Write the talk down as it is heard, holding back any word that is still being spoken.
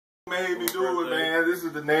made me do it, man. This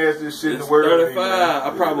is the nastiest shit in the world.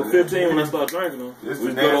 35. I probably was 15 when I started drinking them.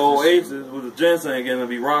 We go to old Aces with the ginseng and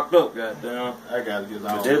be rocked up, goddamn. I gotta get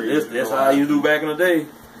out. That's how you do back in the day. Yeah.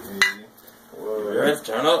 Let's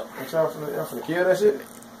turn up. Y'all finna kill that shit?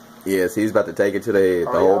 Yes, he's about to take it to the head,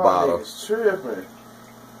 the whole bottle. Niggas tripping.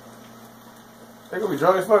 They gonna be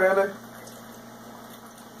drunk as fuck, ain't they?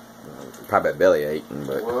 Probably belly aching,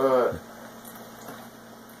 but. What?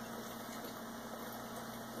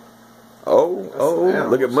 Oh,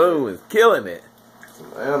 look at Moon, is killing it.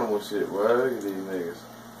 Some animal shit, boy. Look at these niggas.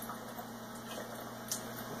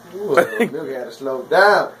 Ooh, milk had to slow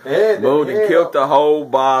down. Moon and killed the whole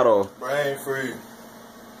bottle. Brain free.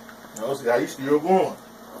 You know, see how you still going.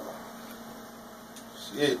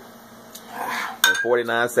 Shit. In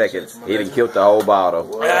 49 seconds, he done killed the whole bottle.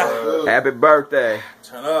 What? Happy birthday.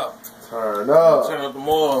 Turn up. Turn up. Turn up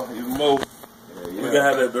tomorrow, even more. We gonna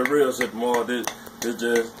have the real shit tomorrow. This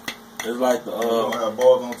just, it's like the, gonna have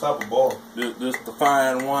balls on top of balls. This the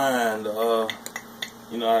fine wine,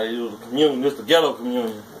 you know how you do the communion, this the ghetto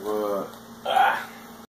communion. What? Ah.